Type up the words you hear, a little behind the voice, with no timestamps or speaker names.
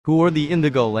Who are the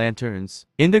Indigo Lanterns?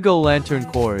 Indigo Lantern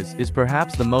Corps is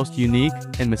perhaps the most unique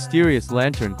and mysterious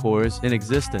Lantern Corps in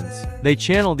existence. They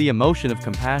channel the emotion of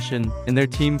compassion, and their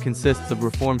team consists of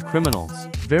reformed criminals.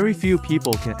 Very few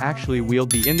people can actually wield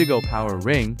the Indigo Power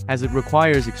Ring, as it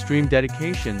requires extreme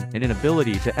dedication and an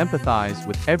ability to empathize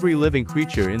with every living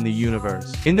creature in the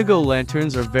universe. Indigo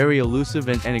Lanterns are very elusive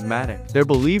and enigmatic. They're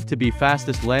believed to be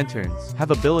fastest lanterns, have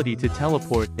ability to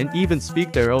teleport, and even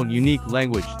speak their own unique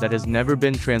language that has never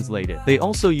been translated. They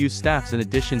also use staffs in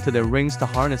addition to their rings to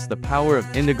harness the power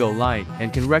of indigo light,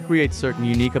 and can recreate certain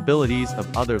unique abilities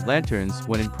of other lanterns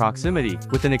when in proximity,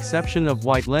 with an exception of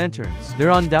White Lanterns. They're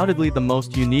undoubtedly the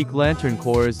most unique Lantern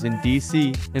Corps in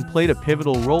DC, and played a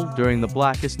pivotal role during the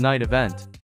Blackest Night event.